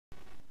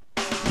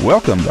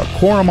Welcome to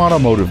Korum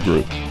Automotive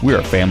Group. We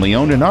are family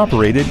owned and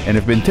operated and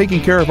have been taking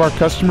care of our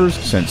customers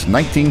since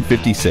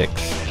 1956.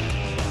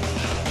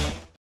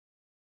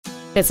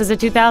 This is a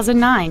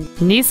 2009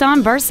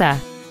 Nissan Versa.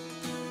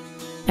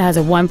 It has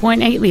a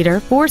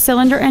 1.8-liter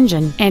four-cylinder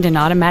engine and an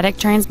automatic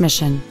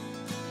transmission.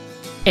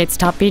 Its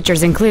top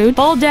features include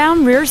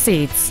fold-down rear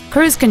seats,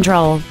 cruise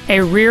control, a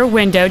rear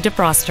window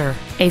defroster,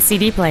 a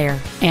CD player,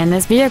 and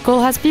this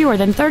vehicle has fewer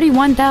than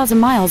 31,000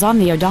 miles on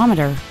the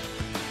odometer.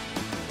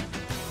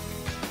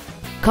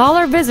 Call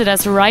or visit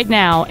us right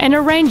now and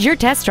arrange your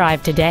test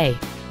drive today.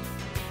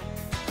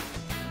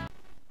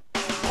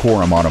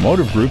 Korum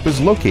Automotive Group is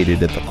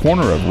located at the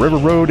corner of River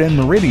Road and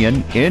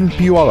Meridian in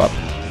Puyallup.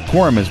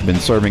 Korum has been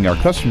serving our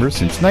customers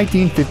since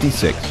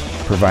 1956,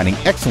 providing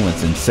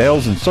excellence in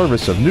sales and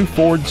service of new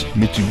Fords,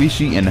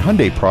 Mitsubishi, and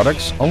Hyundai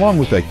products, along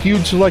with a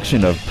huge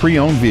selection of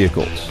pre-owned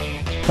vehicles.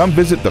 Come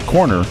visit the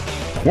corner,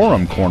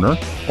 Korum Corner,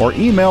 or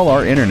email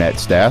our internet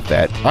staff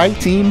at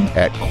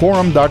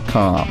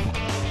iteam@korum.com.